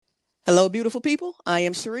Hello, beautiful people. I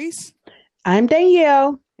am Sharice, I'm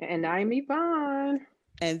Danielle. And I'm Yvonne.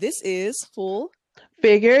 and this is Full.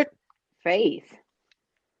 Figured. Faith.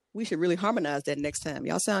 We should really harmonize that next time.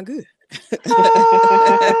 Y'all sound good.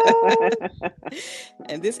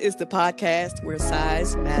 And this is the podcast where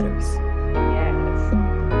size matters.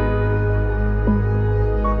 Yes.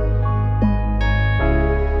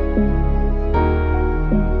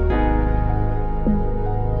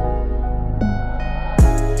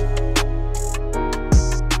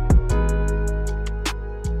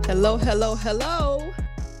 Hello, hello, hello.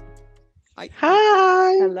 Hi.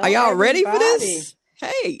 Hello, Are y'all ready for everybody. this?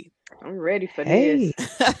 Hey. I'm ready for Hey.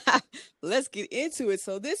 this. Let's get into it.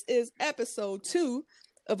 So this is episode 2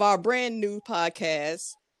 of our brand new podcast,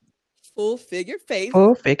 Full Figure Faith.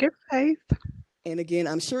 Full Figure Faith. And again,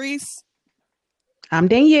 I'm Sharice. I'm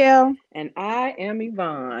Danielle. And I am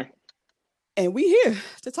Yvonne. And we here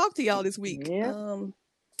to talk to y'all this week. Yeah.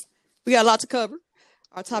 We got a lot to cover.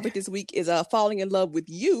 Our topic this week is falling in love with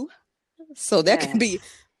you. So that can be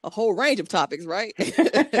a whole range of topics, right? Yes,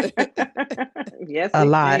 A it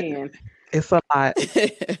lot. can. It's a lot.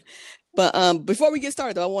 But before we get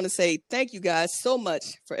started, though, I want to say thank you guys so much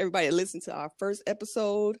for everybody that listened to our first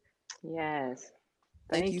episode. Yes.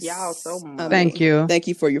 Thank Thank you y'all so I much. Thank you. Thank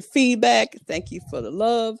you for your feedback. Thank you for the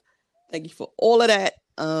love. Thank you for all of that.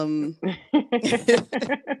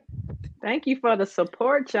 Thank you for the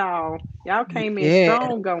support, y'all. Y'all came in Yeah.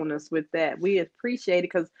 strong on us with that. We appreciate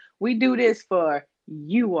it because we do this for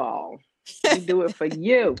you all. We do it for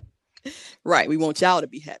you. Right. We want y'all to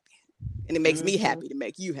be happy. And it makes me Mhm. happy to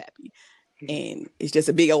make you happy. And it's just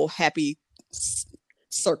a big old happy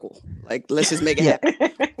circle. Like, let's just make it Yeah. happen.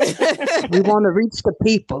 We want to reach the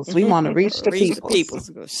peoples. We want to reach the Reach the peoples.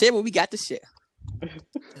 people. Share what we got to share.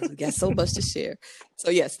 'Cause we got so much to share. So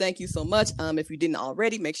yes, thank you so much. If you didn't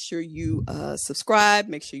already, make sure you subscribe,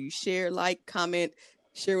 make sure you share, like, comment,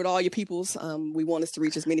 share with all your peoples. We want us to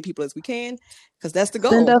reach as many people as we can because that's the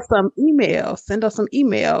goal. Send us some emails.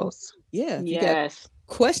 Yeah, if you got Yes.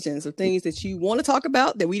 questions or things that you want to talk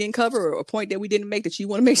about that we didn't cover, or a point that we didn't make that you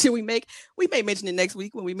want to make sure we make, we may mention it next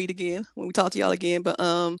week when we meet again, when we talk to y'all again. But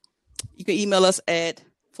you can email us at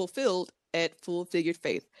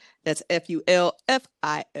fulfilled@fullfiguredfaith. That's FULFILLED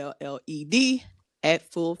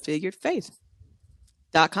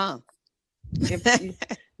 @fullfiguredfaith.com.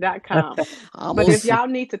 .com. But if Almost. y'all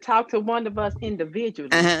need to talk to one of us individually,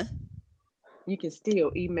 Uh-huh. you can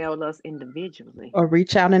still email us individually. Or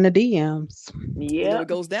reach out in the DMs. You know, Yeah. it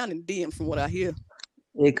goes down in the DM from what I hear.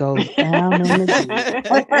 It goes down in the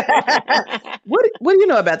DMs. What do you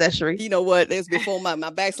know about that, Sheree? You know what? It's before my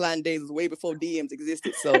backsliding days was way before DMs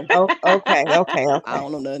existed. So Oh, okay. I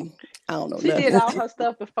don't know nothing. She did all her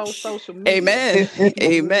stuff before social media. Amen.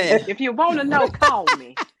 Amen. If you want to know, call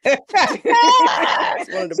me. She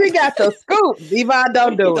got the scoop. Yvonne,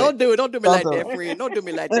 don't do it. Don't do it. Don't do me like do that, it. friend. Don't do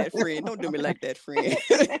me like that, friend. Don't do me like that, friend.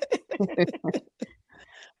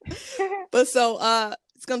 But so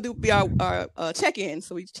it's gonna be our check-in.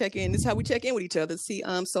 So we check in. This is how we check in with each other. See,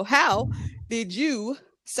 so how did you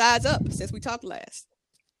size up since we talked last?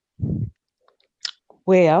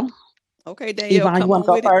 Well, Okay, Danielle, Yvonne, you come want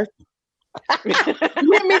on to go with it. first? You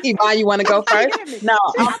hear me, Yvonne? You want to go first? No,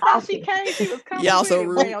 I thought she came. She was coming. Y'all with so it.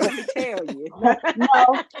 rude. Well, let me tell you.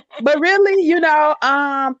 no, but really, you know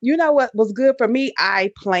what was good for me?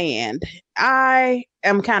 I planned. I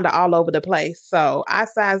am kind of all over the place, so I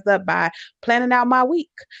sized up by planning out my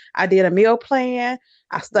week. I did a meal plan.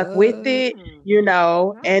 I stuck with it,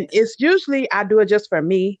 and it's usually I do it just for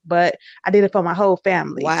me, but I did it for my whole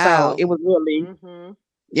family. Wow. So it was really, Mhm.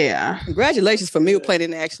 yeah. Congratulations for meal Good.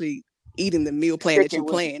 planning and actually eating the meal plan that you Sticking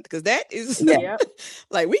with it. planned, because that is Yep.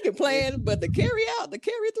 like, we can plan, but the carry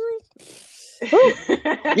through.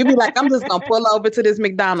 You be like, I'm just gonna pull over to this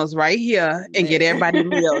McDonald's right here and get Man. everybody a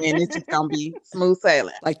meal, and it's just gonna be smooth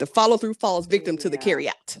sailing. Like, the follow through falls victim to the Yeah. carry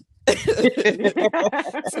out.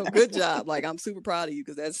 So good job. Like, I'm super proud of you,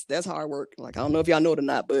 because that's hard work. Like, I don't know if y'all know it or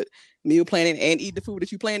not, but meal planning and eating the food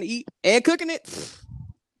that you plan to eat and cooking it,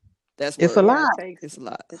 that's It's work. a lot. It's a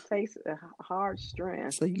lot. It takes a hard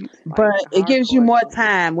strength. So you, Like, But it gives you hardcore more strength.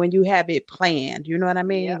 time when you have it planned. You know what I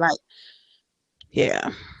mean? Yep. Like,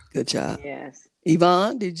 yeah. good job. Yes.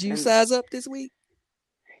 Yvonne, did you And- size up this week?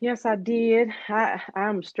 Yes, I did.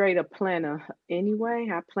 I'm straight up planner anyway.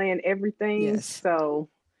 I plan everything. Yes. So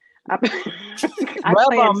I, Rub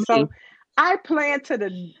plan on me. I plan to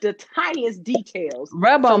the tiniest details.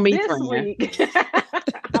 Rub So on me, this friend. week,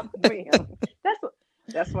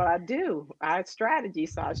 that's what I do. I strategy,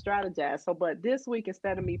 so I strategize. So, but this week,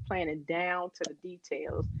 instead of me planning down to the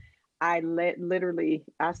details, I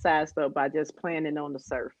sized up by just planning on the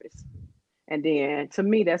surface. And then to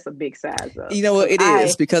me, that's a big size up. You know what it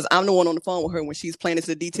is, because I'm the one on the phone with her when she's planning to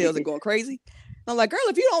the details and going crazy. I'm like, girl,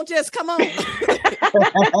 if you don't just come on.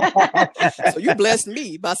 So you blessed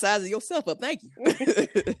me by sizing yourself up. Thank you.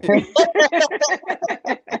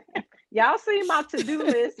 Y'all see my to-do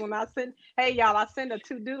list when I send, hey, y'all, I send a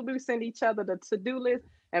to-do, we send each other the to-do list,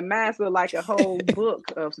 and mine's with like a whole book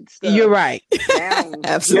of stuff. You're right.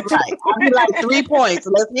 Absolutely. Right. I'll be like 3 points.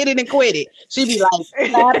 Let's hit it and quit it. She'd be like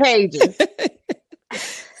 5 pages.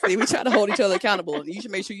 See, we try to hold each other accountable. And you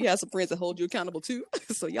should make sure you have some friends that hold you accountable too.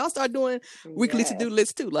 So y'all start doing weekly to-do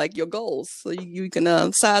lists too, like your goals. So you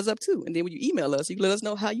can size up too. And then when you email us, you can let us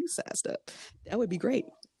know how you sized up. That would be great.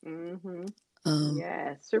 Mm-hmm.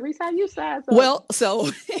 Sharice, how you size up? Well, so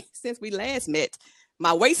since we last met,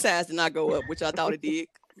 my waist size did not go up, which I thought it did.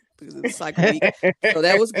 Because it's cycle week. So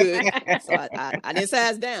that was good. So I didn't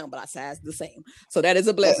size down, but I sized the same. So that is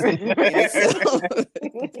a blessing.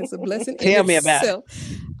 It's a blessing. Tell me about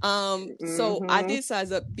it. So I did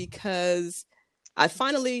size up because I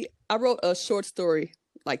wrote a short story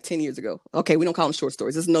like 10 years ago. Okay, we don't call them short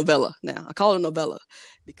stories. It's a novella now. I call it a novella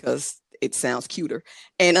because it sounds cuter.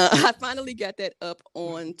 And I finally got that up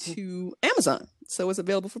onto Amazon. So it's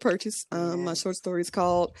available for purchase. My short story is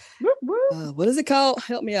called, what is it called?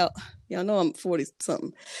 Help me out. Y'all know I'm 40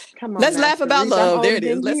 something. Come on, Let's laugh about love. There it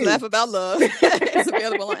is. Let's you. laugh about love. It's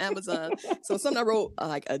available on Amazon. So something I wrote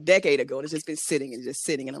like a decade ago. It's just been sitting.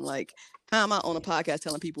 And I'm like, how am I on a podcast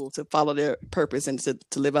telling people to follow their purpose and to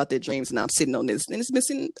live out their dreams? And I'm sitting on this. And it's been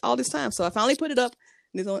sitting all this time. So I finally put it up.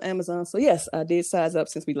 And it's on Amazon. So yes, I did size up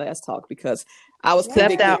since we last talked because I was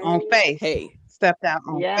stepped out on faith. Hey, stepped out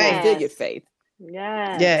on faith. Figure faith.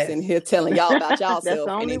 Yes. Sitting here telling y'all about yourself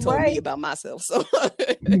and they told me about myself. So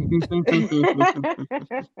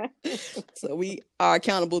so we are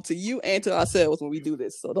accountable to you and to ourselves when we do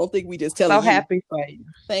this. So don't think we just telling you. So happy for you.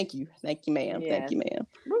 Thank you, ma'am. Yes. Thank you, ma'am.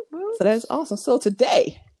 So that's awesome. So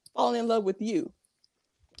today, Falling in Love with You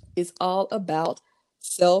is all about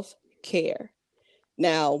self-care.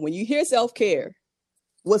 Now, when you hear self-care,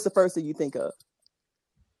 what's the first thing you think of?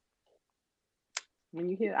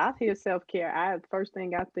 When I hear self-care, first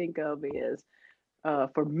thing I think of is,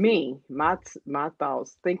 for me, my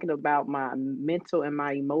thoughts, thinking about my mental and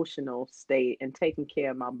my emotional state and taking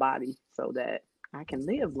care of my body so that I can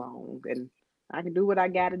live long and I can do what I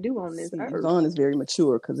got to do on this earth. Yvonne is very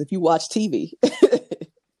mature because if you watch TV,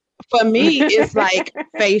 for me, it's like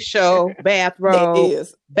facial, bathrobe,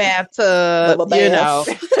 bathtub, bubble bath.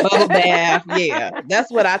 Bubble bath. Yeah, that's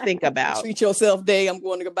what I think about. Treat yourself day. I'm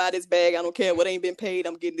going to buy this bag. I don't care what ain't been paid.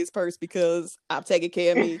 I'm getting this purse because I've taken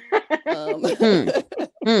care of me.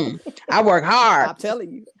 I work hard. I'm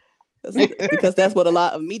telling you. Because that's what a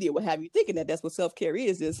lot of media would have you thinking that's what self-care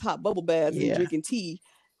is hot bubble baths and drinking tea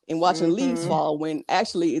and watching leaves fall, when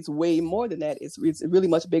actually it's way more than that. It's really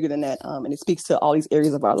much bigger than that. And it speaks to all these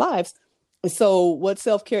areas of our lives. And so what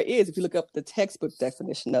self-care is, if you look up the textbook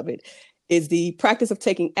definition of it, is the practice of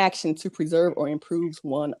taking action to preserve or improve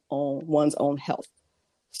one's own health.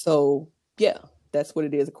 So yeah, that's what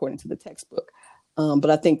it is according to the textbook. But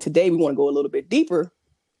I think today we want to go a little bit deeper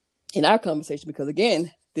in our conversation because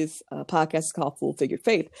again, this podcast is called Full Figured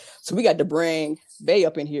Faith. So we got to bring Bay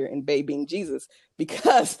up in here, and Bay being Jesus,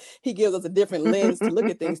 because he gives us a different lens to look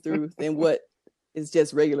at things through than what is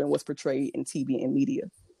just regular and what's portrayed in TV and media.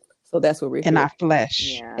 So that's what we're in here. Our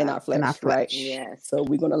flesh. Yeah. In our flesh, right? Yes. So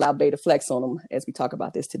we're going to allow Bay to flex on them as we talk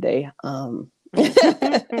about this today.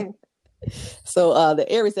 So the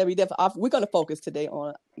areas that we definitely offer, we're going to focus today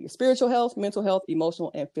on your spiritual health, mental health, emotional,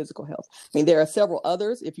 and physical health. I mean, there are several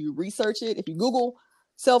others. If you research it, if you Google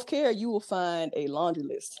self-care, you will find a laundry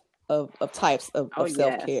list of types of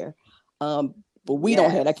self-care. But we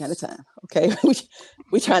don't have that kind of time. Okay.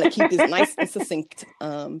 We're trying to keep this nice and succinct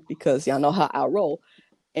because y'all know how I roll.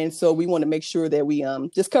 And so we want to make sure that we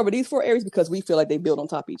just cover these 4 areas because we feel like they build on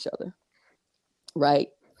top of each other. Right.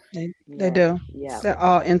 They do. Yeah. They're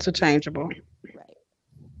all interchangeable. Right.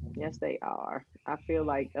 Yes, they are. I feel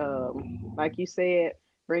like you said,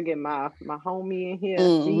 bringing my homie in here,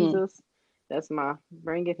 Jesus. That's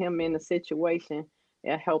bringing him in the situation.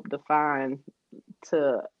 It helped define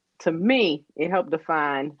to me. It helped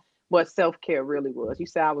define what self-care really was. You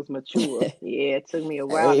said I was mature. Yeah, it took me a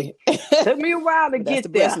while. Took me a while to get there. That's the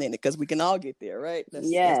blessing in it because we can all get there, right? That's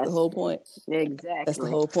the whole point. Exactly. That's the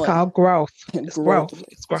whole point. It's called growth. It's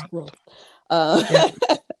growth.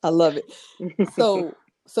 I love it. So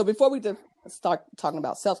before we start talking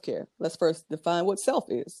about self-care, let's first define what self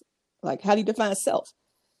is. Like, how do you define self?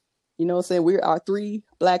 You know what I'm saying? We are 3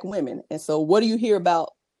 Black women. And so what do you hear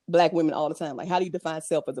about Black women all the time? Like, how do you define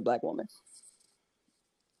self as a Black woman?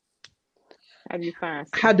 How do you find?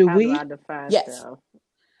 How do we? I define Yes. self?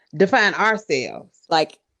 Define ourselves.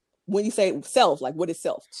 Like when you say self, like what is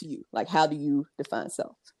self to you? Like how do you define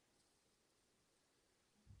self?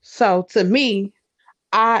 So to me,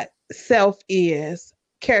 self is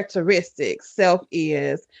characteristics. Self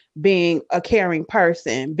is being a caring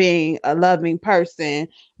person, being a loving person,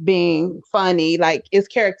 being funny. Like it's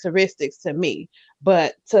characteristics to me.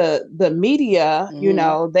 But to the media,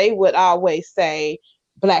 they would always say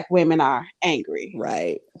Black women are angry.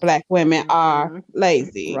 Right. Black women are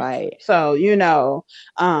lazy. Right. So,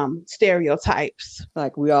 stereotypes.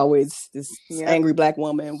 Like we always this angry Black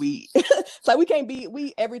woman. It's like we can't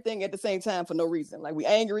be everything at the same time for no reason. Like we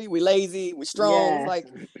angry, we lazy, we strong. Yes. Like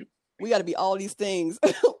we got to be all these things,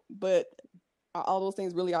 but are all those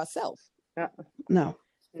things really ourselves? No.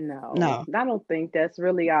 I don't think that's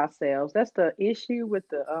really ourselves. That's the issue with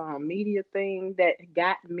the media thing that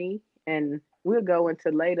got me, and we'll go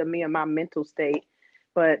into later me and my mental state.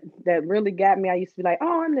 But that really got me. I used to be like,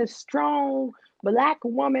 oh, I'm this strong Black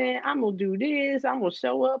woman. I'm gonna do this. I'm gonna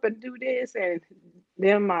show up and do this. And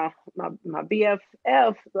then my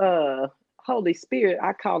BFF, Holy Spirit,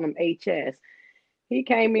 I call him HS. He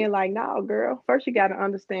came in like, no, girl. First, you got to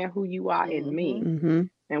understand who you are in me. Mm-hmm.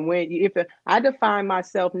 And if I define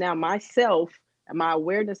myself now, my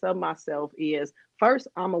awareness of myself is first,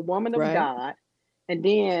 I'm a woman of God, and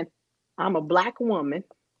then I'm a Black woman,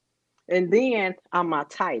 and then I'm my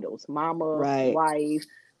titles, mama, wife,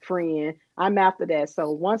 friend. I'm after that.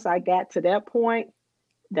 So once I got to that point,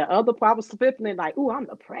 the other part was flipping like, oh, I'm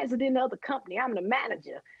the president of the company. I'm the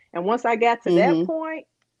manager. And once I got to that point,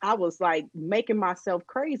 I was like making myself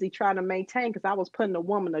crazy trying to maintain, because I was putting the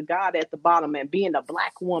woman of God at the bottom and being a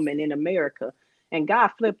Black woman in America. And God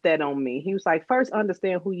flipped that on me. He was like, first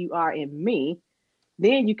understand who you are in me.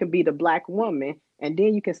 Then you can be the Black woman. And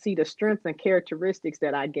then you can see the strengths and characteristics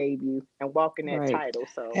that I gave you and walk in that title.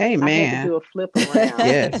 So Amen. I had to do a flip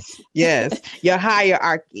around. Yes. Your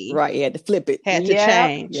hierarchy. Right. You had to flip it. Had to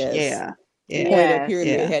change. Yes. Yeah. The point of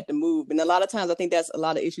pyramid had to move. And a lot of times I think that's a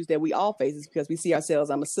lot of issues that we all face, is because we see ourselves,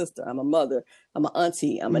 I'm a sister, I'm a mother, I'm an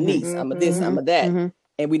auntie, I'm a niece, I'm a this, I'm a that.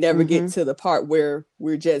 And we never get to the part where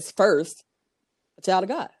we're just first a child of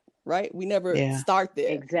God, right? We never start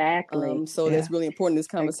there. Exactly. So that's really important, this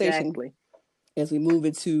conversation, as we move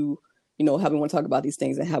into, how we want to talk about these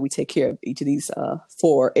things and how we take care of each of these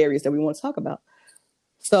 4 areas that we want to talk about.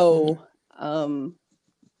 So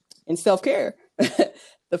in self-care,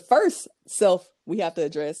 the first self we have to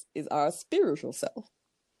address is our spiritual self.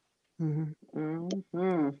 Ooh,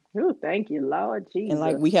 thank you, Lord Jesus. And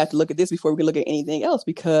like we have to look at this before we can look at anything else,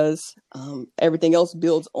 because everything else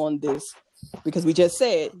builds on this. Because we just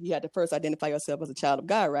said you had to first identify yourself as a child of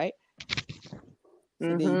God, right? So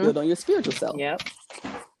then you build on your spiritual self. Yep.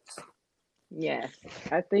 Yes,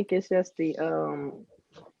 I think it's just the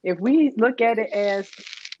if we look at it as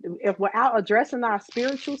if without addressing our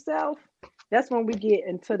spiritual self, that's when we get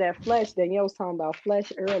into that flesh. Danielle was talking about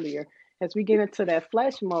flesh earlier. As we get into that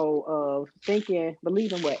flesh mode of thinking,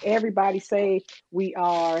 believing what everybody say we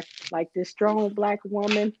are, like this strong Black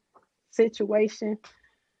woman situation,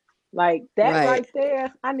 like that right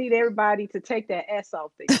there, I need everybody to take that S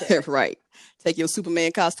off their chest. Right. Take your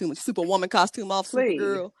Superman costume, Superwoman costume off, please.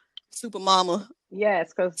 Supergirl, Supermama.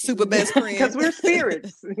 Yes, because super best friend. Because we're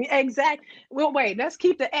spirits. Exactly. Well, wait, let's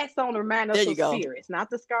keep the S on to remind us of spirits, not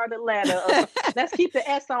the scarlet letter. Let's keep the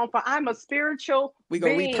S on for I'm a spiritual We're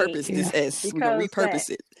going to repurpose this S. We're going to repurpose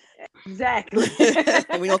it. Exactly.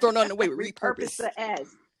 And we don't throw nothing away. We repurpose the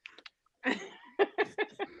S.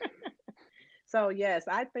 So, yes,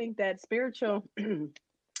 I think that spiritual,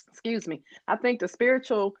 excuse me, I think the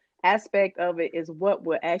spiritual aspect of it is what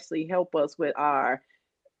will actually help us with our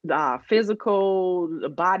physical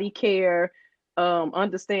body care,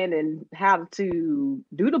 understanding how to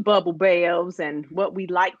do the bubble baths and what we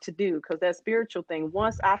like to do, because that spiritual thing,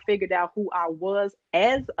 once I figured out who I was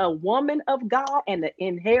as a woman of God and the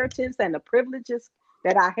inheritance and the privileges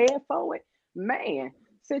that I had for it, man,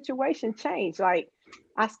 situation changed. Like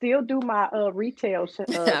I still do my retail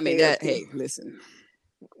I mean that, hey, listen,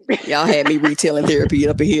 y'all had me retailing therapy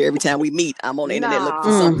up in here every time we meet. I'm on the internet looking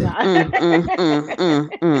for something.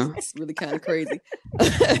 It's really kind of crazy.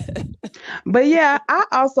 But yeah, I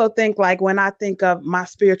also think like when I think of my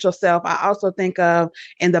spiritual self, I also think of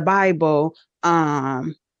in the Bible,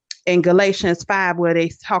 in Galatians 5, where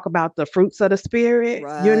they talk about the fruits of the spirit,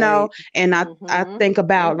 right. And I think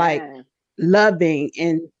about like loving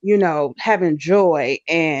and, having joy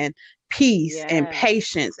and peace and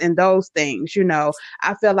patience and those things.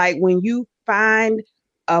 I feel like when you find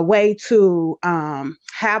a way to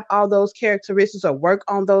have all those characteristics or work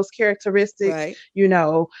on those characteristics, Right.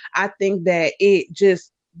 I think that it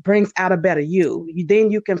just brings out a better you. Then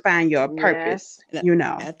you can find your purpose, And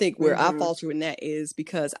I think where I falter in that is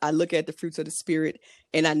because I look at the fruits of the spirit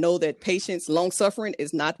and I know that patience, long suffering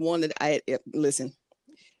is not one that listen.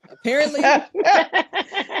 Apparently,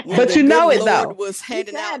 but you know it though. Was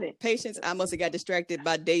handing out patience. I must have got distracted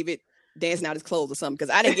by David dancing out his clothes or something because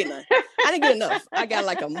I didn't get none. I didn't get enough. I got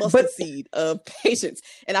like a mustard seed of patience,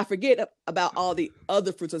 and I forget about all the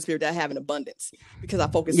other fruits of the spirit that I have in abundance because I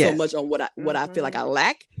focus so much on what I feel like I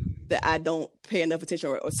lack that I don't pay enough attention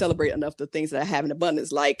or celebrate enough the things that I have in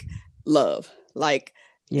abundance, like love, like.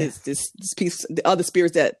 This piece, the other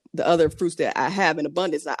spirits the other fruits that I have in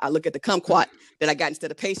abundance, I look at the kumquat that I got instead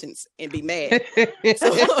of patience and be mad.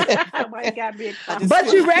 So,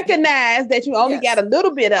 but you recognize that you only got a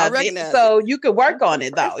little bit of it, so you could work on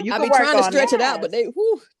it though. You I've been trying to stretch it out, but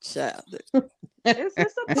child. It's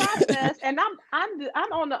a process, and I'm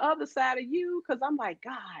on the other side of you because I'm like,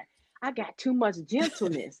 God, I got too much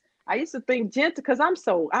gentleness. I used to think gentle because I'm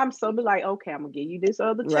so be like, okay, I'm gonna give you this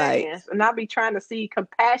other chance, and I'll be trying to see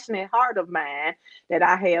compassionate heart of mine that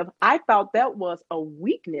I have. I thought that was a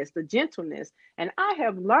weakness, the gentleness, and I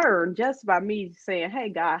have learned just by me saying, "Hey,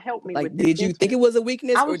 God, help me." Like, did you think it was a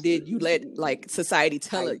weakness, or did you let society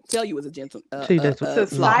tell you it was a gentle?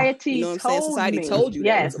 Society you know what I'm saying? Society told you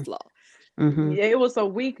that was a flaw. Mm-hmm. It was a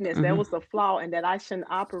weakness. That was a flaw, and that I shouldn't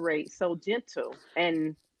operate so gentle.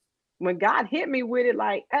 And when God hit me with it,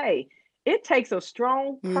 like, hey, it takes a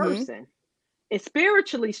strong person. It's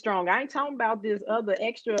spiritually strong. I ain't talking about this other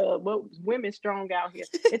extra women strong out here.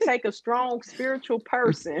 It takes a strong spiritual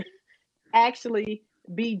person actually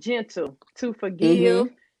be gentle, to forgive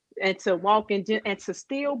and to walk in and to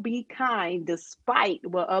still be kind despite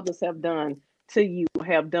what others have done to you,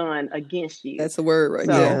 have done against you. That's a word right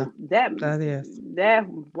there. That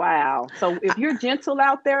wow. So if you're gentle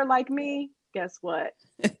out there like me, guess what?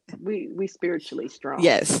 We spiritually strong.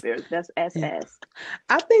 Yes. That's SS.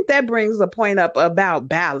 I think that brings a point up about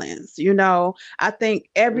balance. I think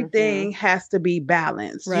everything has to be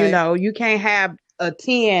balanced. Right. You can't have a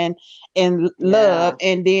 10 in love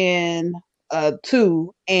and then a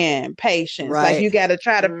 2 in patience. Right. Like you got to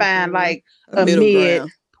try to find like a mid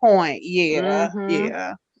point. Yeah.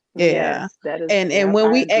 Yes, that is, and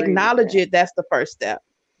when we acknowledge it, that's the first step.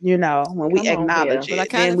 When we acknowledge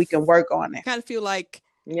it, then we can work on it. I kind of feel like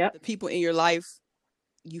the people in your life,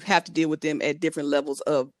 you have to deal with them at different levels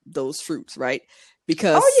of those fruits, right?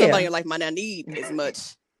 Because somebody in your life might not need as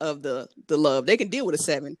much of the love. They can deal with a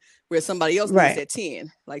 7, whereas somebody else needs that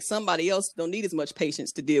 10. Like somebody else don't need as much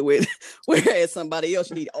patience to deal with, whereas somebody else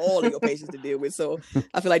you need all of your patience to deal with. So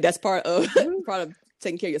I feel like that's part of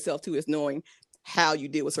taking care of yourself too, is knowing how you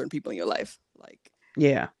deal with certain people in your life. Like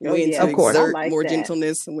when to exert more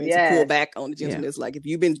gentleness and when to pull back on the gentleness. Like if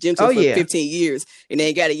you've been gentle for 15 years and they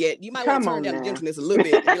ain't got it yet, you might want to turn down the gentleness a little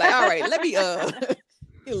bit. And be like, all right, let me get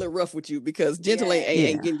a little rough with you because gentle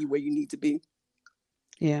ain't getting you where you need to be.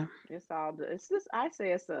 Yeah. It's just, I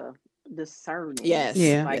say it's a discerning. Yes.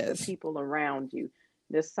 The people around you.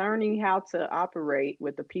 Discerning how to operate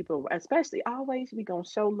with the people, especially always we gonna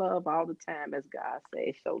show love all the time, as God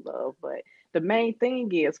says, show love. But the main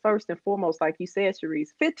thing is, first and foremost, like you said, Cherise,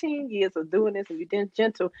 15 years of doing this and you've been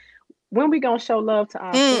gentle. When we gonna show love to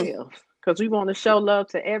ourselves? Because we want to show love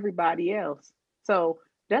to everybody else. So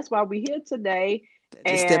that's why we're here today.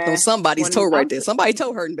 Just stepped on somebody's toe right there. Somebody's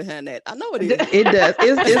toe hurting behind that. I know it is. It does.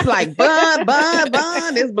 It's like bun.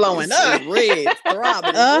 It's blowing up. Red,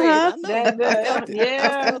 throbbing.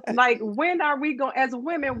 Yeah. Like when are we going? As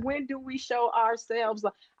women, when do we show ourselves?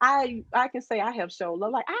 I can say I have shown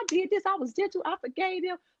love. Like I did this. I was gentle. I forgave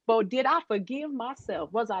him. But did I forgive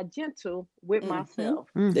myself? Was I gentle with myself?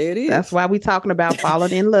 There it is. That's why we're talking about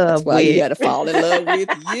falling in love. That's why you got to fall in love with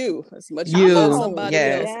you as much as you love somebody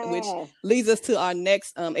else. Which leads us to our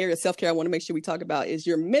next area of self-care. I want to make sure we talk about is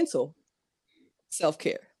your mental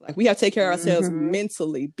self-care. Like we have to take care of ourselves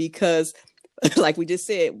mentally because, like we just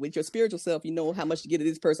said, with your spiritual self, you know how much you give to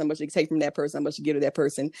this person, how much you take from that person, how much you give to that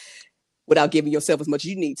person, without giving yourself as much as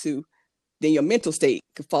you need to. Then your mental state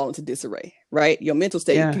could fall into disarray, right? Your mental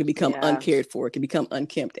state can become uncared for. It can become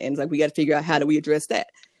unkempt. And it's like, we got to figure out how do we address that?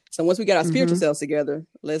 So once we get our spiritual selves together,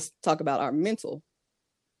 let's talk about our mental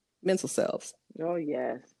selves. Oh,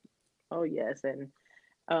 yes. And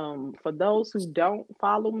for those who don't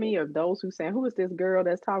follow me or those who say, who is this girl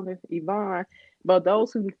that's talking? Yvonne. But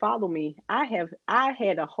those who follow me, I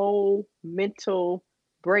had a whole mental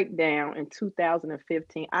breakdown in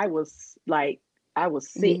 2015. I was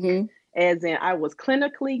sick. As in, I was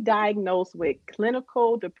clinically diagnosed with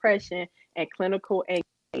clinical depression and clinical anxiety.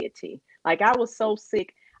 anxiety. Like I was so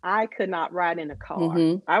sick, I could not ride in a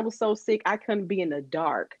car. I was so sick, I couldn't be in the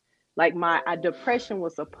dark. Like my depression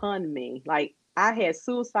was upon me. Like I had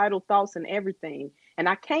suicidal thoughts and everything. And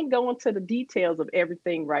I can't go into the details of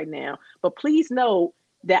everything right now, but please know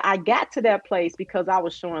that I got to that place because I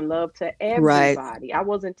was showing love to everybody. Right. I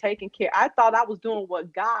wasn't taking care. I thought I was doing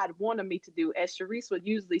what God wanted me to do. As Sharice would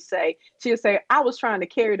usually say, she'd say, I was trying to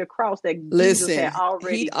carry the cross that Jesus had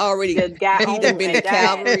already got home and been to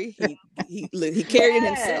Calvary. He carried it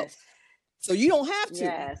himself. So you don't have to.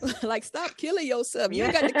 Yes. Like, stop killing yourself. You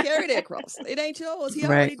ain't got to carry that cross. It ain't yours. He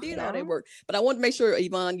already did all that work. But I want to make sure,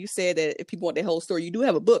 Yvonne, you said that if people want the whole story, you do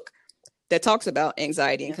have a book that talks about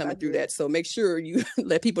anxiety and coming through that. So make sure you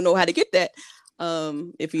let people know how to get that.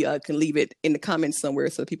 If you can leave it in the comments somewhere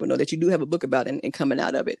so people know that you do have a book about it and coming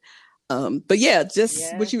out of it. But yeah,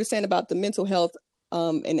 what you were saying about the mental health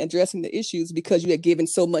and addressing the issues because you had given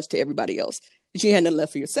so much to everybody else that you had nothing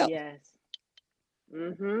left for yourself. Yes.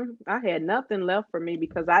 I had nothing left for me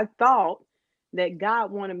because I thought that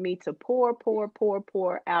God wanted me to pour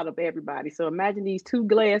out of everybody. So imagine these 2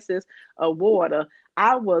 glasses of water.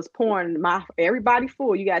 I was pouring everybody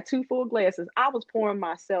full. You got 2 full glasses. I was pouring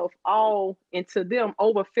myself all into them,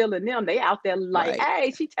 overfilling them. They out there like,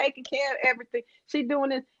 hey, she taking care of everything. She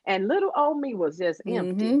doing it. And little old me was just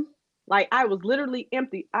empty. Like I was literally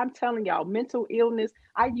empty. I'm telling y'all, mental illness.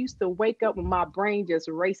 I used to wake up with my brain just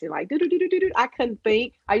racing, like do. I couldn't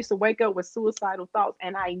think. I used to wake up with suicidal thoughts,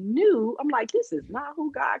 and I knew I'm like, this is not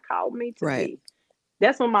who God called me to be.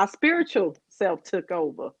 That's when my spiritual self took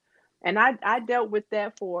over, and I dealt with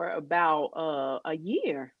that for about a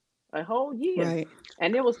year, a whole year,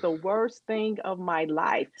 and it was the worst thing of my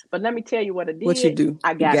life. But let me tell you what I did. What you do?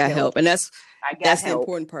 I got help, and that's the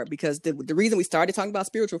important part because the reason we started talking about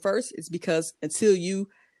spiritual first is because until you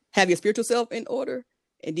have your spiritual self in order,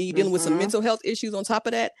 and then you're dealing with some mental health issues on top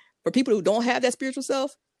of that, for people who don't have that spiritual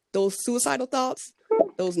self, those suicidal thoughts,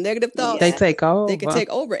 those negative thoughts, they take over. They can take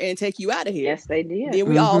over and take you out of here. Yes, they did. Then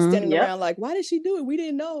we all standing around like, why did she do it? We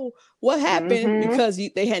didn't know what happened because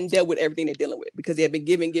they hadn't dealt with everything they're dealing with because they had been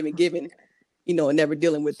giving, and never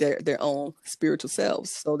dealing with their own spiritual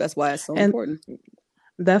selves. So that's why it's so important.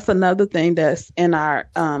 That's another thing that's in our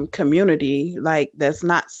community, like that's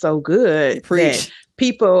not so good. That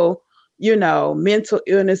people, mental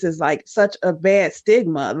illness is like such a bad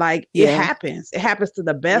stigma. Like it happens to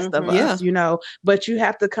the best of us, but you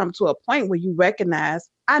have to come to a point where you recognize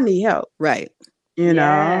I need help. Right.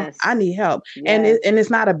 I need help. Yes. And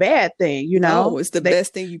it's not a bad thing, No, it's the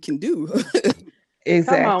best thing you can do.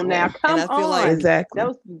 Exactly. Come on now. And I feel like exactly. That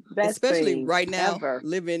was the best especially thing right now,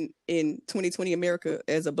 living in 2020 America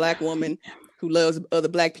as a Black woman who loves other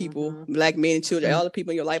Black people, Black men and children, all the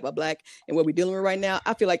people in your life are Black. And what we're dealing with right now,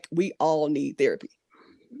 I feel like we all need therapy.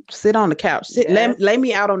 Sit on the couch. Lay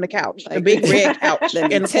me out on the couch. Like, the big red couch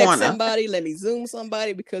let me in the text corner. somebody. Let me Zoom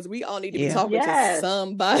somebody because we all need to be talking to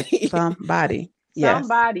somebody. Somebody.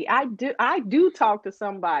 I do talk to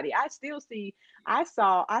somebody. I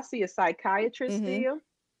see a psychiatrist still.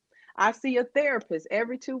 I see a therapist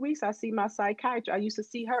every 2 weeks. I see my psychiatrist. I used to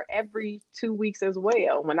see her every 2 weeks as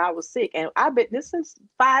well when I was sick. And I bet this is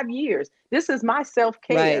 5 years. This is my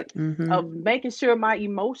self-care of making sure my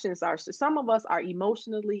emotions are. So some of us are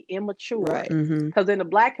emotionally immature because in the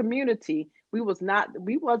Black community, we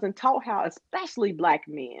wasn't taught how, especially Black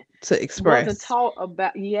men, to express. Wasn't taught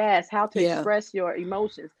about how to express your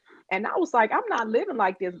emotions. And I was like, I'm not living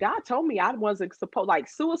like this. God told me I wasn't supposed, like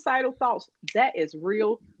suicidal thoughts. That is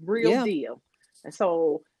real deal. And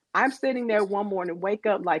so I'm sitting there one morning, wake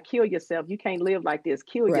up like, kill yourself. You can't live like this.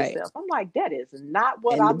 Kill yourself. I'm like, that is not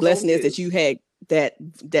what I'm. And the blessing is that you had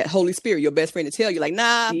that Holy Spirit, your best friend, to tell you, like,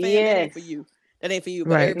 nah, fam, that ain't for you. That ain't for you.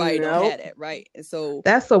 But everybody don't have that, right? And so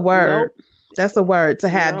that's a word. That's a word to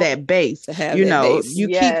have that base. To have base. You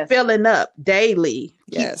keep filling up daily.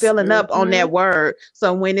 Keep filling up on that word.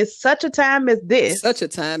 So when it's such a time as this.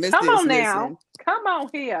 Come on now. Come on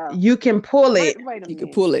here. You can pull it. Wait a minute. You can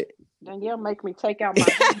pull it. Danielle make me take out my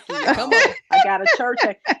hanky. Come on. I got a church.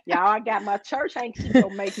 Y'all, I got my church hanky.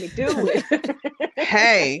 Gonna make me do it.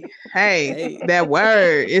 hey, that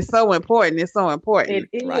word is so important. It's so important.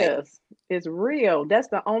 It is. Right? It's real. That's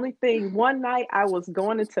the only thing. One night I was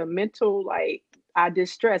going into mental,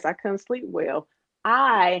 distress. I couldn't sleep well.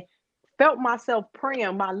 I felt myself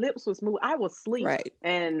praying. My lips was moving. I was asleep. Right.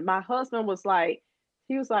 And my husband was like,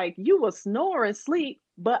 you was snoring sleep,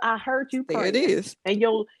 but I heard you praying. There it is. And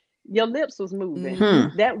your lips was moving.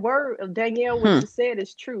 That word, Danielle, what you said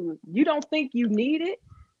is true. You don't think you need it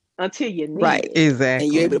until you need Right. it. Exactly.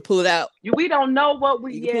 And you're able to pull it out. We don't know what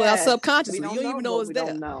we You can pull it out subconsciously. You don't even know it's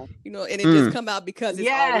there. Know. You know, and it just come out because it's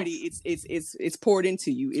already it's poured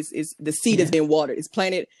into you. It's the seed has been watered. It's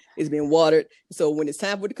planted. It's been watered. So when it's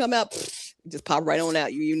time for it to come out, just pop right on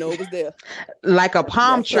out. You know it was there. Like a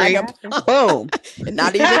palm tree. Boom. And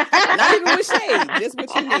not even with shade. Just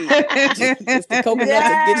what you need. Just the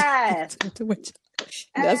coconut to get to what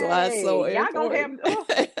that's why it's so important.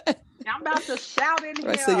 I'm about to shout in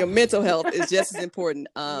here. So your mental health is just as important.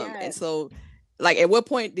 And so, like, at what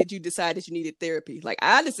point did you decide that you needed therapy? Like,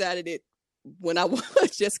 I decided it when I was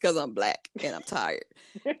just because I'm Black and I'm tired.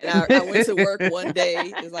 And I went to work one day.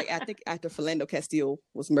 It was like, I think after Philando Castile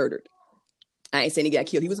was murdered. I ain't saying he got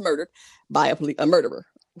killed. He was murdered by a murderer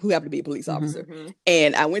who happened to be a police officer.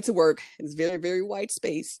 And I went to work. It was very, very white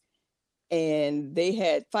space. And they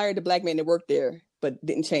had fired the Black man that worked there, but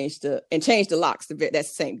didn't changed the locks that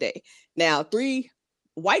same day. Now, 3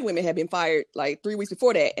 white women had been fired like 3 weeks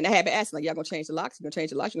before that. And I had been asking, like, y'all gonna change the locks? You gonna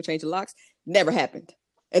change the locks? You gonna change the locks? Never happened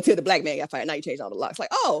until the Black man got fired. Now you change all the locks.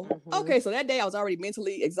 Like, okay. So that day I was already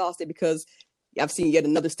mentally exhausted because I've seen yet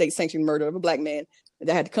another state sanctioned murder of a Black man that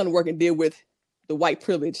I had to come to work and deal with the white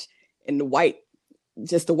privilege and the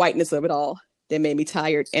whiteness of it all that made me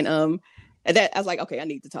tired. And that I was like, okay, I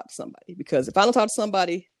need to talk to somebody, because if I don't talk to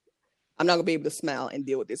somebody, I'm not gonna be able to smile and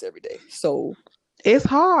deal with this every day. So it's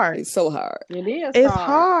hard. It's so hard. It is. It's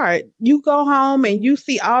hard. You go home and you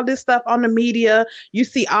see all this stuff on the media. You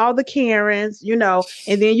see all the Karens, you know,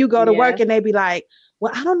 and then you go to work and they be like,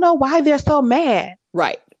 well, I don't know why they're so mad.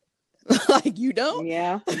 Right. Like, you don't?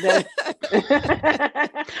 Yeah.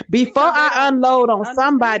 Before I unload on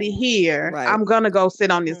somebody here, I'm going to go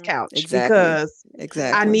sit on this couch because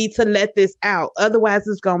I need to let this out. Otherwise,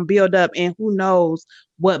 it's going to build up, and who knows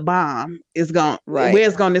what bomb is going, where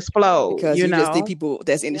it's going to explode. Because you just see people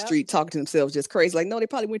that's in the street talking to themselves just crazy. Like, no, they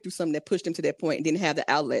probably went through something that pushed them to that point and didn't have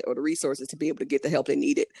the outlet or the resources to be able to get the help they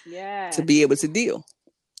needed to be able to deal.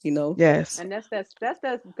 You know, and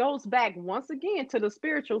that goes back once again to the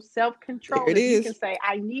spiritual self-control. It is. You can say,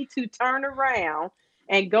 I need to turn around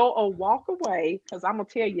and go or walk away, because I'm gonna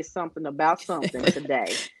tell you something about something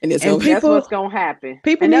today, and that's what's gonna happen.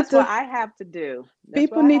 That's what I have to do.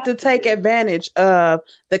 People need to take advantage of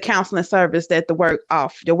the counseling service that the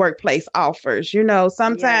workplace offers. You know,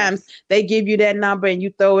 sometimes they give you that number and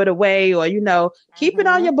you throw it away, or keep it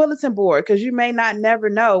on your bulletin board, because you may not never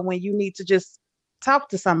know when you need to just talk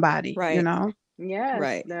to somebody,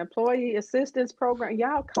 Yes, the employee assistance program,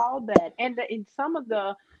 y'all call that. And in some of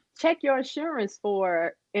the, check your insurance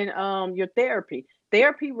for your therapy.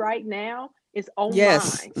 Therapy right now is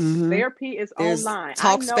online. Therapy is online.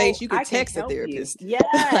 Talkspace, you can text a therapist.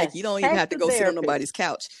 Like, you don't even have to go sit on nobody's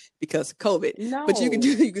couch because of COVID. No. But you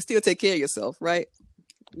can still take care of yourself, right?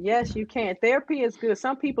 Yes, you can. Therapy is good.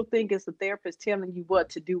 Some people think it's the therapist telling you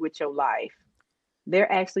what to do with your life.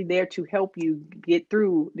 They're actually there to help you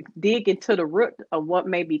dig into the root of what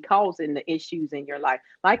may be causing the issues in your life.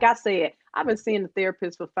 Like I said, I've been seeing a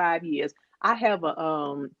therapist for 5 years. I have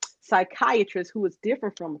a psychiatrist who is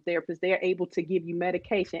different from a therapist. They're able to give you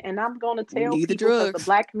medication. And I'm going to tell people, because the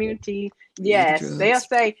Black community, they'll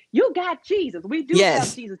say, you got Jesus. We do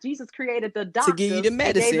have Jesus. Jesus created the doctor to give you the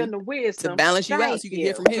medicine, gave him the wisdom to balance you out so you can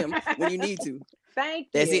hear from him when you need to. Thank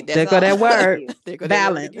you. That's it. There go that word.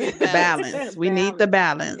 Balance. We need the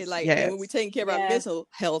balance. Like, when we're taking care of our mental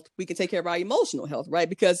health, we can take care of our emotional health, right?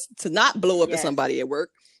 Because to not blow up at somebody at work,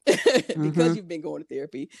 because you've been going to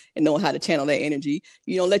therapy and knowing how to channel that energy,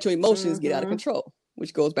 you don't let your emotions get out of control,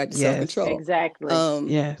 which goes back to self-control. Exactly.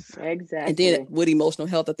 Exactly. And then with emotional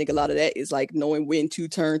health, I think a lot of that is like knowing when to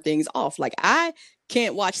turn things off. Like, I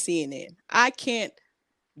can't watch CNN. I can't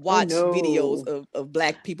watch videos of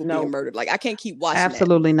Black people being murdered. Like, I can't keep watching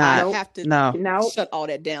Absolutely not. I have to shut all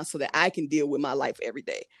that down so that I can deal with my life every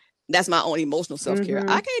day. That's my own emotional self-care.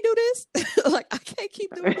 I can't do this. Like, I can't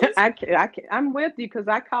keep doing this. I'm with you, because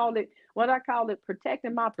I call it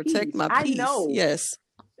protecting my peace. Protect my peace. I know. Yes.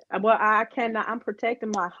 Well, I cannot. I'm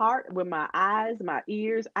protecting my heart with my eyes, my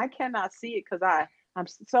ears. I cannot see it because I'm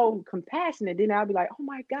so compassionate. Then I'll be like, oh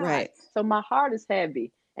my God. Right. So my heart is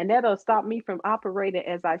heavy. And that'll stop me from operating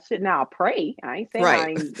as I should. Now, I'll pray. I ain't saying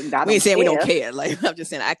we ain't saying we don't care. Like, I'm just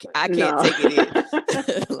saying I can't take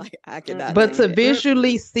it in. Like, I cannot. But to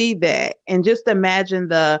visually see that, and just imagine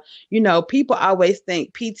people always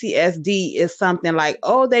think PTSD is something like,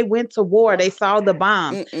 oh, they went to war, they saw the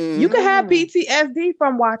bomb. You can have PTSD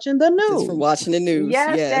from watching the news. Just from watching the news.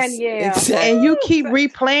 Yes. Exactly. And you keep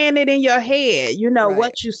replaying it in your head.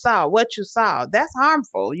 What you saw. That's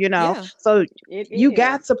harmful. So you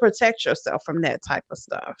got got to protect yourself from that type of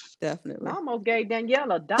stuff. Definitely. I almost gave Danielle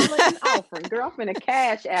 $1 in offering. Girl, I'm finna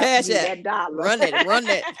cash Cash you app. that $1. Run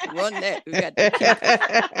that.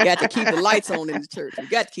 We got to keep the lights on in the church. We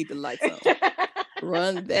got to keep the lights on.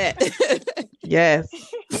 Run that. Yes.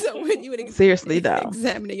 So when you seriously though,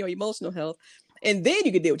 examining your emotional health, and then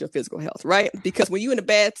you can deal with your physical health, right? Because when you're in a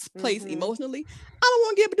bad place emotionally, I don't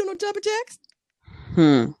want to get up and do no jumping jacks.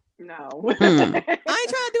 No. I ain't trying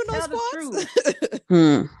to do no squats.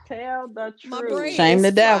 Tell the truth. My brain Shame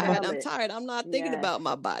the devil. I'm tired. I'm not thinking about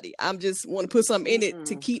my body. I'm just want to put something in it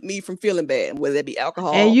to keep me from feeling bad, whether it be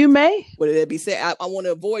alcohol. And you may. Whether it be sad. I want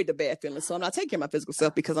to avoid the bad feelings. So I'm not taking care of my physical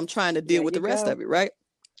self because I'm trying to deal with the rest of it, right?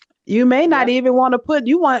 You may not even want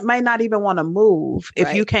to may not even want to move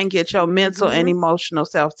if you can't get your mental and emotional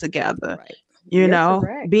self together. Right. You know,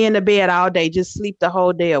 be in the bed all day, just sleep the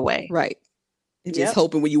whole day away. Right. And just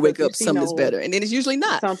hoping when you wake up, something's better. And then it's usually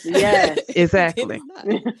not. Yes. Exactly.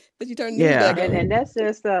 But you turn the news back on. And that's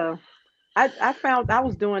just I found I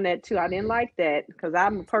was doing that too. I didn't like that because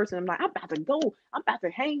I'm a person. I'm like, I'm about to go. I'm about to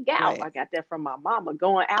hang out. I got that from my mama,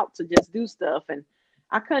 going out to just do stuff. And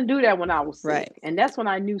I couldn't do that when I was sick. Right. And that's when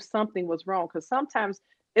I knew something was wrong. Because sometimes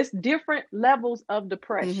it's different levels of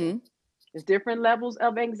depression. It's different levels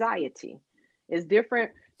of anxiety. It's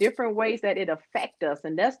different ways that it affects us.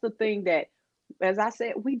 And that's the thing that, as I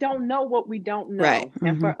said, we don't know what we don't know. Right.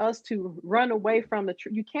 And for us to run away from the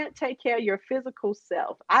truth, you can't take care of your physical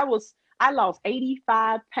self. I lost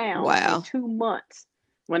 85 pounds in 2 months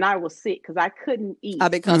when I was sick because I couldn't eat.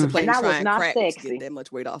 I've been contemplating trying crack to get that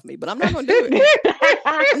much weight off me, but I'm not going to do it.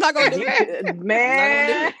 I'm not going to do it.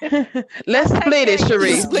 Man. Let's split it,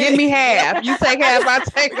 Sharice. Give me half. You take half, I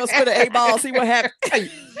take half. We're going to split an 8-ball, see what happens.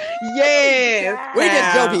 Yes. We're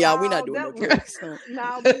just joking, y'all. We're not doing no jokes.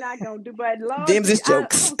 No, we're not going to do it. Dims is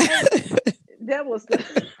jokes. That was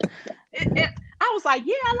I was like,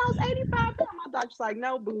 I lost 85 pounds. My doctor's like,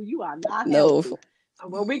 no, boo, you are not healthy. So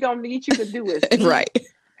what we're going to need you to do is eat. Right.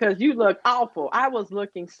 Because you look awful. I was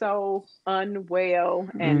looking so unwell,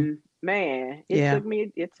 and man,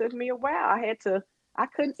 it took me a while. I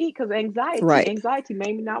couldn't eat because anxiety. Right. Anxiety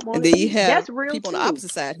made me not want to eat. And then you have people on the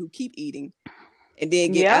opposite side who keep eating and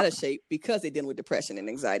then get out of shape because they're dealing with depression and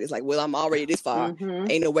anxiety. It's like, well, I'm already this far.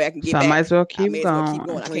 Ain't no way I can get back. I might as well keep going. I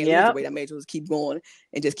can't lose the weight. I may as well just keep going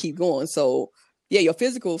and just keep going. So your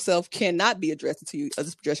physical self cannot be addressed until you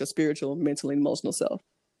address your spiritual, mental, and emotional self.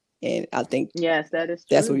 And I think that is true.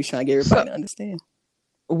 That's what we're trying to get everybody to understand.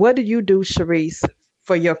 What do you do, Sharice,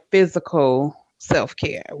 for your physical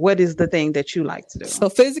self-care? What is the thing that you like to do? So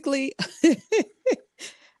physically,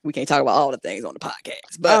 we can't talk about all the things on the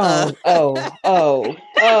podcast, but no.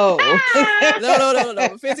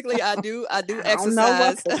 Physically, I do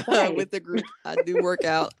exercise with the group. I do work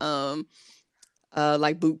out,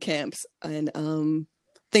 like boot camps and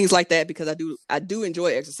things like that because I do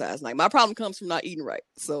enjoy exercise. Like my problem comes from not eating right.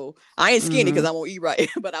 So I ain't skinny because I won't eat right,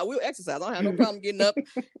 but I will exercise. I don't have no problem getting up,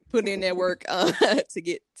 putting in that work to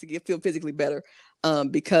feel physically better.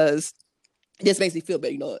 Because it just makes me feel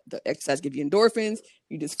better. You know, the exercise gives you endorphins.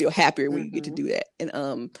 You just feel happier when you get to do that.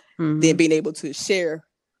 And then being able to share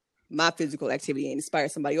my physical activity and inspire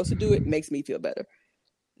somebody else to do it makes me feel better.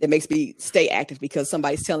 It makes me stay active because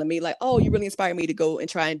somebody's telling me like, oh, you really inspired me to go and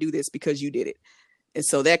try and do this because you did it. And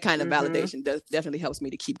so that kind of validation definitely helps me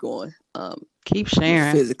to keep going. Keep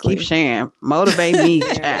sharing. Physically. Keep sharing. Motivate me,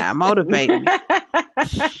 child. Motivate me.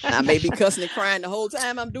 I may be cussing and crying the whole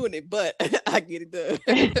time I'm doing it, but I get it done.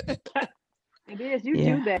 It is. You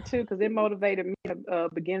do that too, because it motivated me at the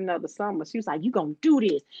beginning of the summer. She was like, you going to do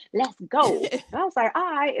this. Let's go. And I was like, all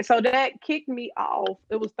right. So that kicked me off.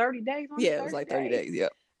 It was 30 days. It was like 30 days. Yeah.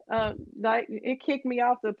 Like it kicked me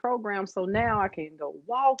off the program, so now I can go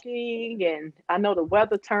walking, and I know the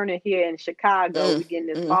weather turning here in Chicago. We're getting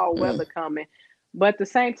this fall weather coming, but at the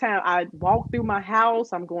same time I walk through my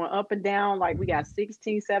house. I'm going up and down, like we got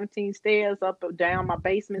 16 17 stairs up and down my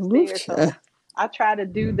basement stairs. So I try to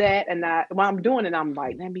do that, and while I'm doing it, I'm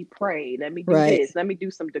like, let me pray, let me do this, let me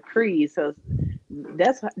do some decrees. So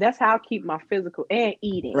that's how I keep my physical and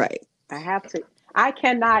eating. I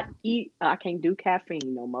cannot eat. I can't do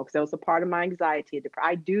caffeine no more because that was a part of my anxiety.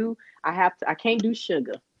 I can't do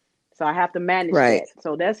sugar, so I have to manage that.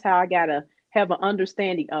 So that's how I gotta have an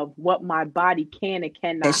understanding of what my body can and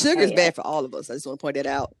cannot. And sugar is bad for all of us. I just want to point that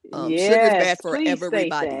out. Sugar is bad for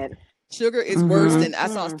everybody. Sugar is worse than. I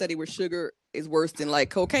saw a study where sugar is worse than like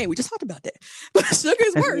cocaine. We just talked about that, but sugar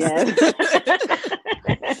is worse.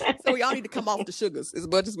 So we all need to come off the sugars as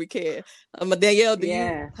much as we can. Danielle,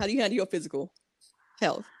 how do you handle your physical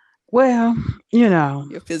health? Well,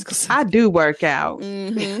 your physical I do work out,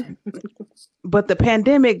 but the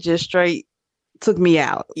pandemic just straight took me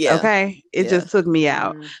out. Yeah. Okay. It just took me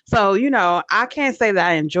out. So, I can't say that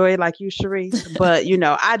I enjoy it like you, Sharice, but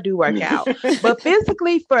I do work out. But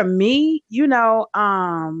physically for me,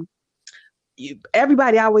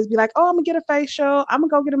 everybody always be like, oh, I'm gonna get a facial, I'm gonna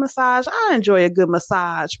go get a massage. I enjoy a good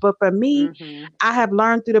massage. But for me, I have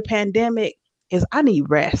learned through the pandemic is I need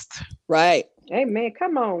rest. Right. Hey man,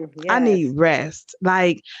 come on. Yes. I need rest.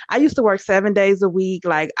 Like I used to work 7 days a week.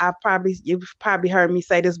 Like you've probably heard me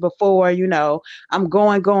say this before, I'm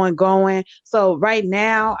going. So right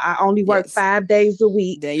now I only work 5 days a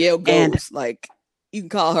week. Danielle goes like you can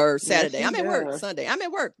call her Saturday. Yes, I'm at work Sunday. I'm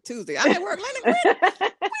at work Tuesday. I'm at work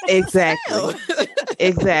Exactly.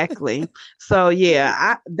 Exactly. So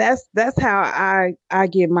yeah, that's how I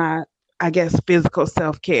get my, I guess, physical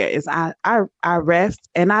self-care is I rest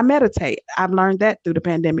and I meditate. I've learned that through the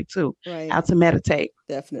pandemic too. Right. How to meditate.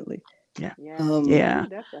 Definitely. Yeah.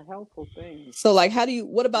 That's a helpful thing. So like,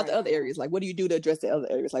 what about the other areas? Like, what do you do to address the other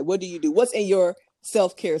areas? Like, what do you do? What's in your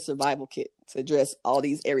self-care survival kit to address all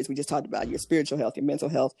these areas we just talked about? Your spiritual health, your mental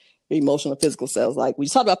health, your emotional, physical selves. Like we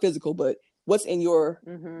just talked about physical, but what's in your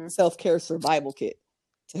self-care survival kit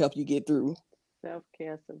to help you get through?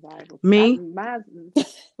 Self-care survival. Me?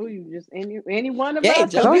 Who you just any one of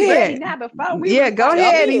us? Go ahead. Now before we go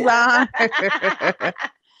ahead, Yvonne.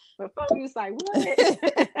 Before we was like,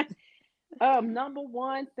 what? Number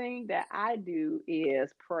one thing that I do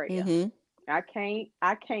is prayer. I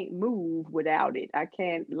can't move without it. I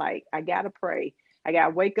can't, I gotta pray. I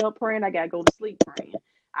gotta wake up praying. I gotta go to sleep praying.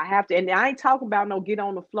 I have to, and I ain't talking about no get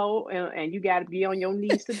on the floor and you got to be on your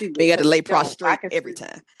knees to do it. You got to lay prostrate every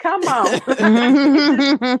time. Come on.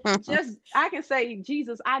 I can say,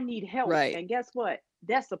 Jesus, I need help. Right. And guess what?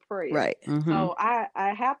 That's a prayer. Right. So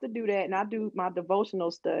I have to do that. And I do my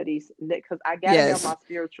devotional studies because I got to have my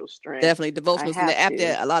spiritual strength. Definitely. Devotionals in the app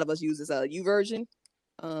that a lot of us use is a YouVersion.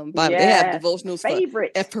 But they have devotionals for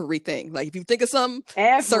everything. Like if you think of something,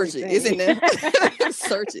 search it. It's in there.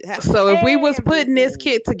 Search it. So if we was putting this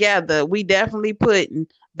kit together, we definitely putting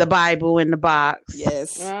the Bible in the box.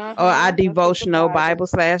 Yes. Or our devotional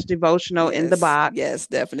Bible/devotional in the box. Yes,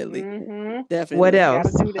 definitely. Definitely. What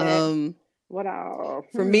else? What else?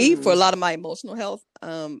 For me, for a lot of my emotional health,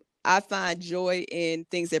 I find joy in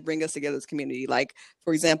things that bring us together as a community. Like,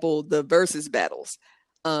 for example, the versus battles.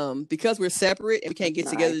 Because we're separate and we can't get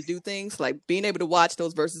together to do things, like being able to watch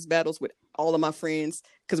those versus battles with all of my friends,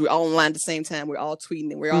 because we're all online at the same time, we're all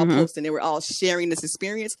tweeting and we're all posting and we're all sharing this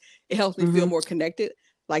experience. It helps me feel more connected.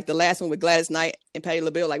 Like the last one with Gladys Knight and Patti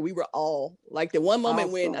LaBelle, like we were all like the one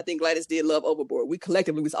moment when I think Gladys did Love Overboard, we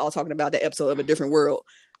collectively was all talking about that episode of A Different World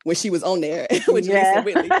when she was on there with Lisa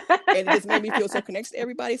Whitley, and it just made me feel so connected to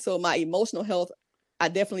everybody. So my emotional health, I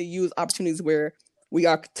definitely use opportunities where we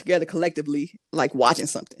are together collectively, like watching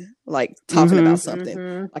something, like talking about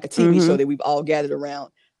something, like a TV show that we've all gathered around.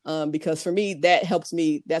 Because for me, that helps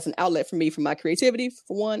me. That's an outlet for me for my creativity,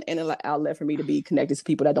 for one, and an outlet for me to be connected to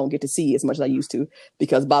people that I don't get to see as much as I used to,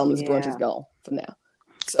 because Bottomless Brunch is gone for now.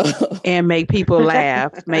 So and make people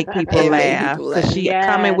laugh, because she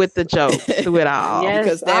coming with the jokes through it all,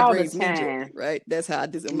 because that brings me joy, right? That's how I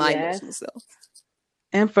do my emotional self.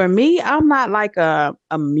 And for me, I'm not like a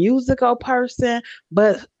musical person,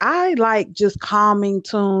 but I like just calming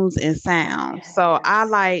tunes and sounds. So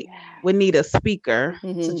I would need a speaker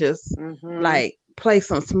to just like play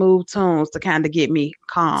some smooth tunes to kind of get me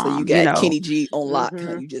calm. So you got Kenny G on lock.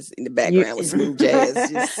 You just in the background with smooth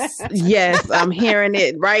jazz. Yes, I'm hearing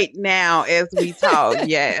it right now as we talk.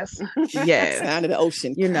 Yes. Sound of the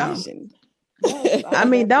ocean. I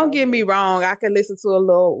mean, don't get me wrong. I can listen to a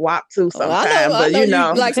little WAP too sometimes, but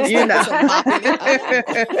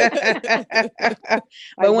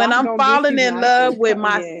But when I'm falling in love with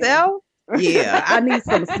myself, I need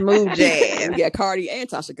some smooth jazz. We got Cardi and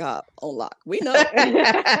Tasha Cobb on lock. We know.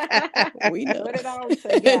 We know. Put it all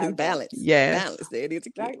together. Balance. Yes. Balance. There it is.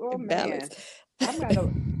 Balance. I'm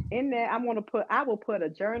gonna in there. I will put a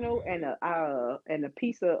journal and a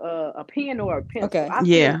piece of a pen or a pencil. Okay.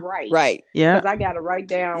 Right. Yeah. Because I gotta write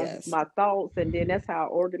down my thoughts, and then that's how I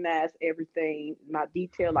organize everything. My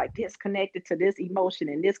detail, like this connected to this emotion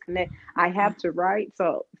and this connect. I have to write.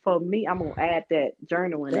 So for me, I'm gonna add that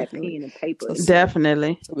journal and that pen and paper.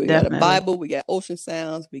 Definitely. So we got a Bible. We got ocean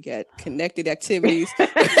sounds. We got connected activities.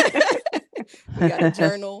 We got a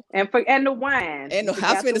journal and the wine. And I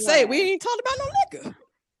was going to say we ain't talked about no liquor.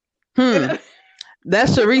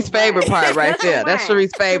 That's Sharice's favorite part right there. That's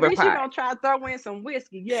Sharice's favorite part. She gonna try to throw in some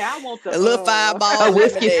whiskey. Yeah, I want a little Fireball, a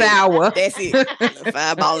whiskey sour. That's it. A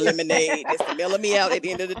Fireball lemonade. That's to mellow me out at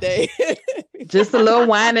the end of the day. Just a little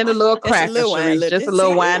wine and a little cracker. Just a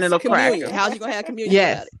little wine and a cracker. How's you gonna have communion?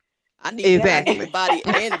 Yes. I need the body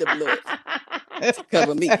and the blood. to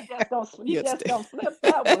cover me. You just don't flip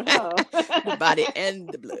that one, huh? The body and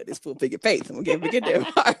the blood is full figure faith. I'm gonna forget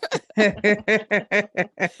that part.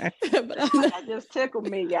 That just tickled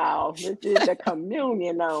me, y'all. This is the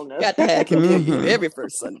communion on us. Got to have communion every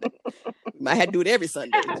first Sunday. Might have to do it every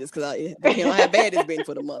Sunday just because depending on how bad it's been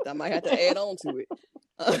for the month. I might have to add on to it.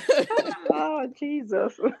 Oh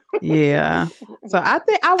Jesus. Yeah. So I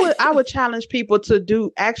think I would challenge people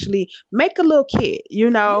to actually make a little kit,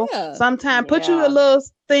 sometime put you a little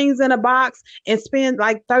things in a box and spend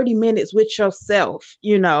like 30 minutes with yourself,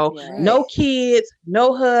 no kids,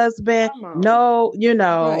 no husband, no,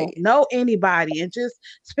 no anybody, and just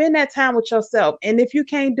spend that time with yourself. And if you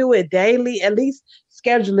can't do it daily, at least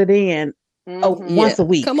schedule it in once a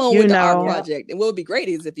week. Come on with the art project. And what would be great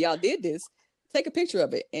is if y'all did this, take a picture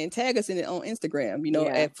of it and tag us in it on Instagram,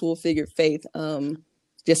 at Full Figure Faith.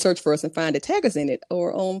 Just search for us and find it, tag us in it,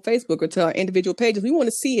 or on Facebook or to our individual pages. We want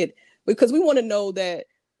to see it because we want to know that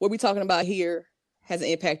what we're talking about here has an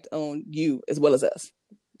impact on you as well as us.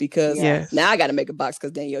 Because now I got to make a box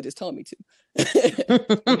because Danielle just told me to.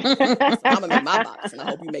 I'm gonna make my box, and I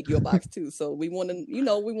hope you make your box too. So we want to, we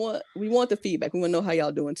want the feedback. We want to know how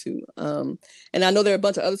y'all doing too. And I know there are a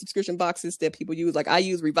bunch of other subscription boxes that people use. Like I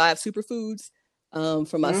use Revive Superfoods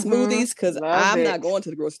for my smoothies because I'm not going to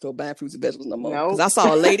the grocery store buying fruits and vegetables no more. Because I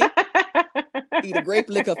saw a lady eat a grape,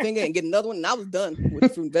 lick her finger, and get another one, and I was done with the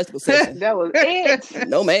fruit and vegetable section. That was it.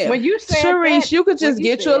 No, man. When you said Sharice, you could just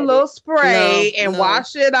get you a little spray and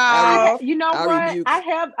wash it off. You know what?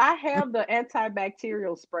 I have the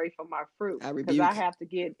antibacterial spray for my fruit because I have to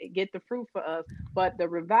get the fruit for us. But the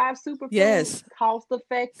Revive Superfoods, cost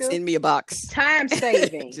effective. Send me a box. Time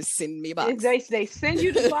saving. Just send me a box. They send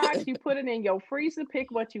you the box. You put it in your freezer. Pick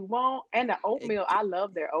what you want, and the oatmeal. I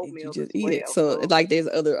love their oatmeal. You just eat it. So like, there's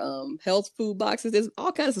other health food boxes. There's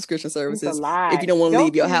all kinds of subscription services if you don't want to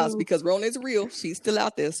leave your house, because Rona is real. She's still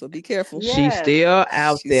out there, so be careful. Yes. She's still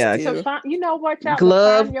out there. You know what, y'all?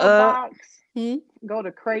 Glove your box. Go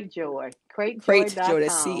to Crate Joy. Crate Joy.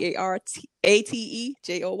 That's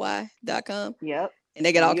CARTATEJOY.com. Yep. And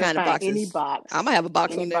they get all kind of boxes. Any box. I might have a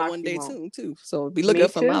box on there one day soon too. So be looking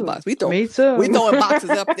up for my box. Me too. We throwing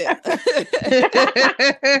boxes up there.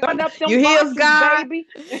 You hear us, God? Baby.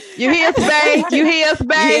 You hear us, babe? You hear us, babe?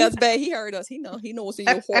 You hear us, babe? He heard us. He know what's in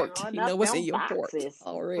your heart. He know what's in your heart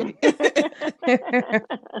already.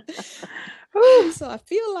 So I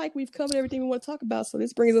feel like we've covered everything we want to talk about. So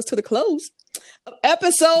this brings us to the close of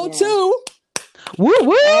episode 2. Woo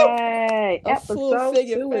woo! Hey, Full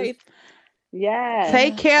Figure Faith. Yeah.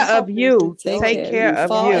 Take care of you. Take care of you.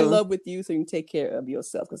 Fall in love with you so you can take care of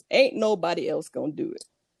yourself, because ain't nobody else gonna do it.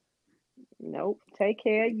 Nope. Take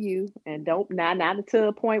care of you, and don't not to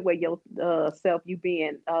a point where your self you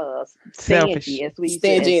being selfish,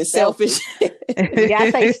 stingy and selfish. Yeah,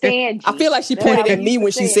 I say stingy. I feel like she pointed at me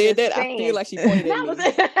when she said that. I feel like she pointed at me.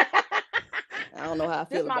 I don't know how I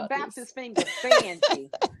feel about this. My Baptist finger stingy.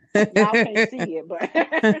 Y'all can't see it, but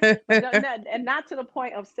and not to the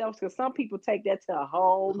point of self, because some people take that to a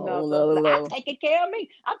whole nother level. I'm taking care of me.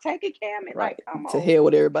 I'm taking care of me. Right. Like, come on. To hell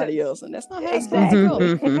with everybody else, and that's not how it's supposed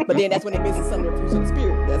to go. But then that's when it misses some of the fruits of the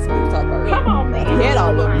spirit. That's what we talk about. Come on, man. Head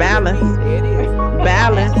all over. Balance. There it is.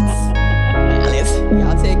 Balance.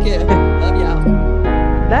 Y'all take